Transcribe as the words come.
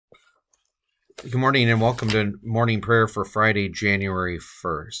Good morning and welcome to morning prayer for Friday, January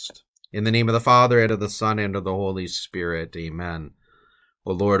 1st. In the name of the Father, and of the Son, and of the Holy Spirit. Amen.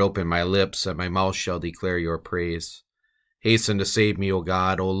 O Lord, open my lips, and my mouth shall declare your praise. Hasten to save me, O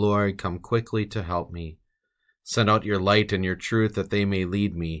God. O Lord, come quickly to help me. Send out your light and your truth, that they may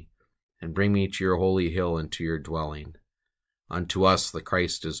lead me, and bring me to your holy hill and to your dwelling. Unto us the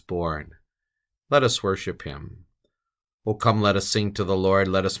Christ is born. Let us worship him. O come, let us sing to the Lord.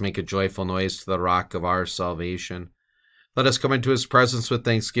 Let us make a joyful noise to the rock of our salvation. Let us come into his presence with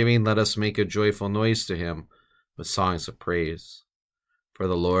thanksgiving. Let us make a joyful noise to him with songs of praise. For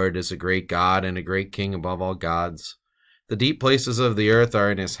the Lord is a great God and a great King above all gods. The deep places of the earth are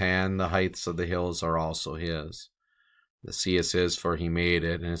in his hand. The heights of the hills are also his. The sea is his, for he made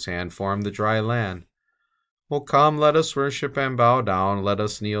it, and his hand formed the dry land. O come, let us worship and bow down. Let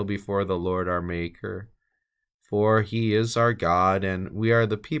us kneel before the Lord our Maker. For he is our God, and we are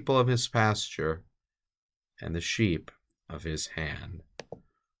the people of his pasture, and the sheep of his hand.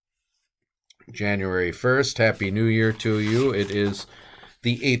 January 1st, Happy New Year to you. It is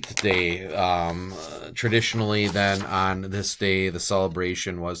the 8th day. Traditionally, then, on this day, the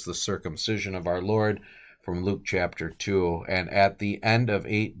celebration was the circumcision of our Lord from Luke chapter 2. And at the end of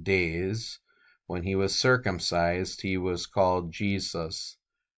 8 days, when he was circumcised, he was called Jesus,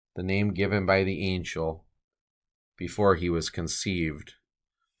 the name given by the angel before he was conceived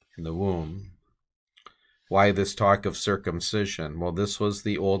in the womb. Why this talk of circumcision? Well, this was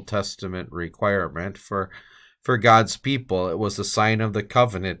the Old Testament requirement for God's people. It was a sign of the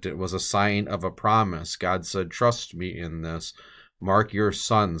covenant. It was a sign of a promise. God said, trust me in this. Mark your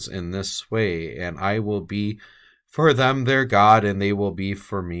sons in this way, and I will be for them their God, and they will be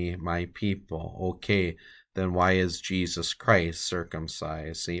for me my people. Okay, then why is Jesus Christ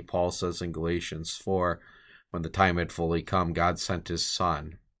circumcised? St. Paul says in Galatians 4, when the time had fully come, God sent his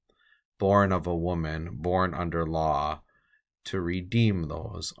Son, born of a woman, born under law, to redeem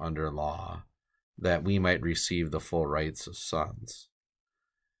those under law, that we might receive the full rights of sons.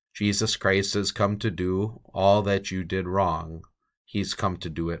 Jesus Christ has come to do all that you did wrong. He's come to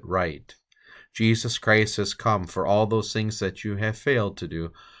do it right. Jesus Christ has come for all those things that you have failed to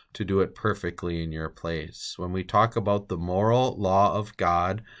do it perfectly in your place. When we talk about the moral law of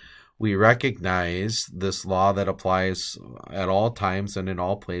God, we recognize this law that applies at all times and in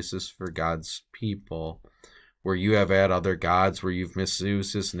all places for God's people. Where you have had other gods, where you've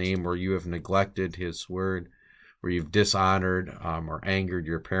misused his name, where you have neglected his word, where you've dishonored or angered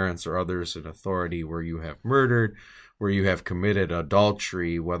your parents or others in authority, where you have murdered, where you have committed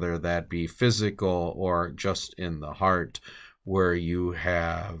adultery, whether that be physical or just in the heart, where you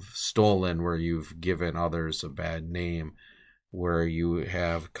have stolen, where you've given others a bad name, where you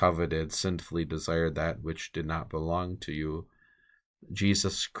have coveted, sinfully desired that which did not belong to you.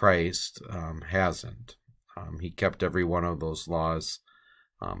 Jesus Christ hasn't. He kept every one of those laws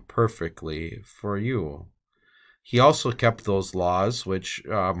perfectly for you. He also kept those laws which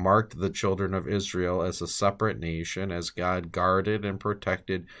marked the children of Israel as a separate nation, as God guarded and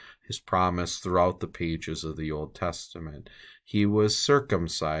protected his promise throughout the pages of the Old Testament. He was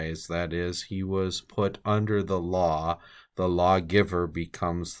circumcised, that is, he was put under the law. The lawgiver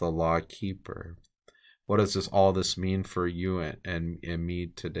becomes the lawkeeper. What does all this mean for you and me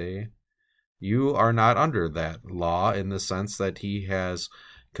today? You are not under that law in the sense that he has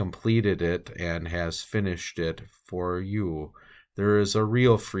completed it and has finished it for you. There is a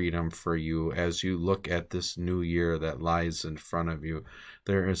real freedom for you as you look at this new year that lies in front of you.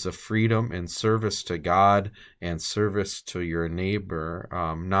 There is a freedom in service to God and service to your neighbor,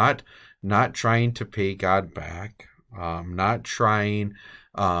 not trying to pay God back, not trying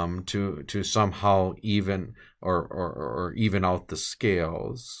to somehow even or even out the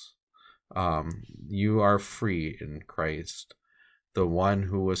scales. You are free in Christ, the one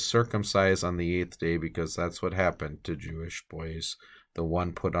who was circumcised on the 8th day, because that's what happened to Jewish boys, the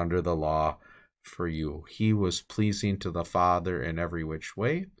one put under the law for you. He was pleasing to the Father in every which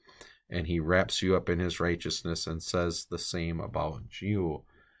way, and he wraps you up in his righteousness and says the same about you.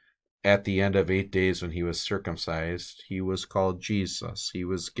 At the end of 8 days when he was circumcised, he was called Jesus. He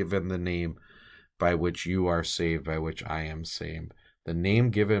was given the name by which you are saved, by which I am saved. The name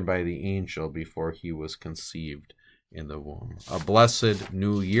given by the angel before he was conceived in the womb. A blessed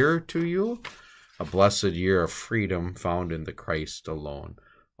new year to you, a blessed year of freedom found in the Christ alone.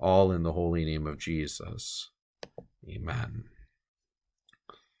 All in the holy name of Jesus. Amen.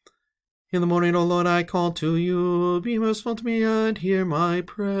 In the morning, O Lord, I call to you. Be merciful to me and hear my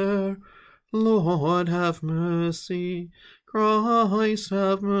prayer. Lord, have mercy. Christ,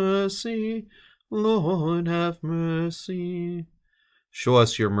 have mercy. Lord, have mercy. Show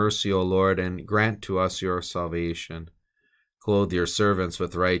us your mercy, O Lord, and grant to us your salvation. Clothe your servants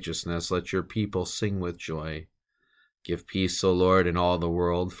with righteousness. Let your people sing with joy. Give peace, O Lord, in all the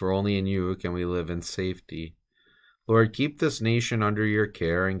world, for only in you can we live in safety. Lord, keep this nation under your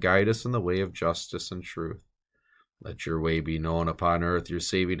care and guide us in the way of justice and truth. Let your way be known upon earth, your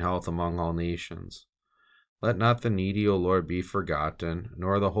saving health among all nations. Let not the needy, O Lord, be forgotten,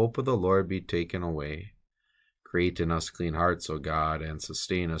 nor the hope of the Lord be taken away. Create in us clean hearts, O God, and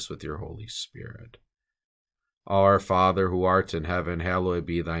sustain us with your Holy Spirit. Our Father, who art in heaven, hallowed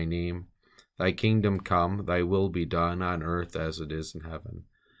be thy name. Thy kingdom come, thy will be done on earth as it is in heaven.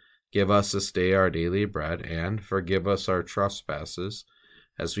 Give us this day our daily bread, and forgive us our trespasses,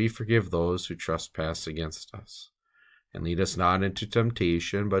 as we forgive those who trespass against us. And lead us not into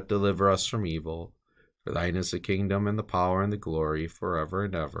temptation, but deliver us from evil. For thine is the kingdom, and the power, and the glory, forever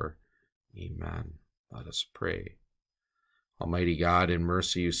and ever. Amen. Let us pray. Almighty God, in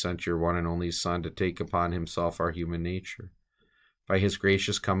mercy you sent your one and only Son to take upon himself our human nature. By his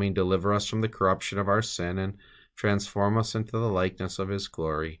gracious coming, deliver us from the corruption of our sin, and transform us into the likeness of his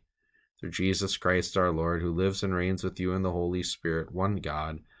glory. Through Jesus Christ our Lord, who lives and reigns with you in the Holy Spirit, one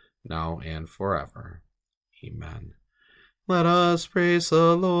God, now and forever. Amen. Let us praise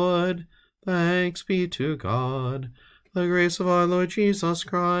the Lord. Thanks be to God. The grace of our Lord Jesus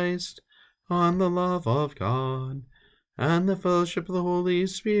Christ, and the love of God, and the fellowship of the Holy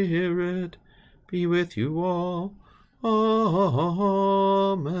Spirit be with you all. Amen.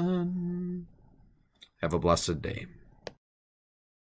 Have a blessed day.